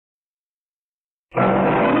Ellery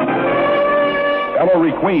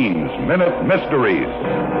Queen's Minute Mysteries.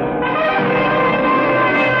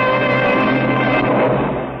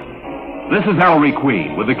 This is Ellery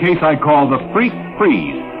Queen with the case I call the Freak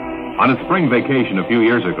Freeze. On a spring vacation a few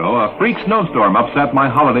years ago, a freak snowstorm upset my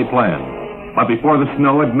holiday plans. But before the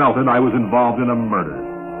snow had melted, I was involved in a murder.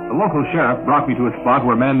 The local sheriff brought me to a spot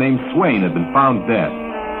where a man named Swain had been found dead.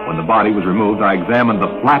 When the body was removed, I examined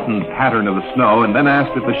the flattened pattern of the snow and then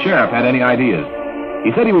asked if the sheriff had any ideas. He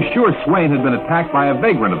said he was sure Swain had been attacked by a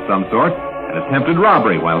vagrant of some sort and attempted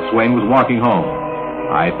robbery while Swain was walking home.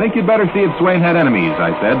 I think you'd better see if Swain had enemies, I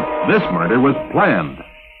said. This murder was planned.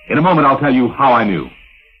 In a moment, I'll tell you how I knew.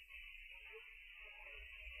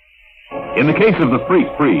 In the case of the Freak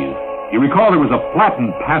Freeze, you recall there was a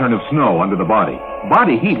flattened pattern of snow under the body.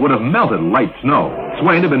 Body heat would have melted light snow.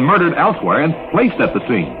 Swain had been murdered elsewhere and placed at the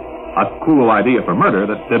scene. A cool idea for murder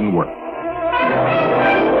that didn't work.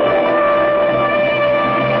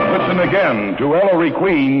 Listen again to Ellery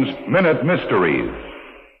Queen's Minute Mysteries.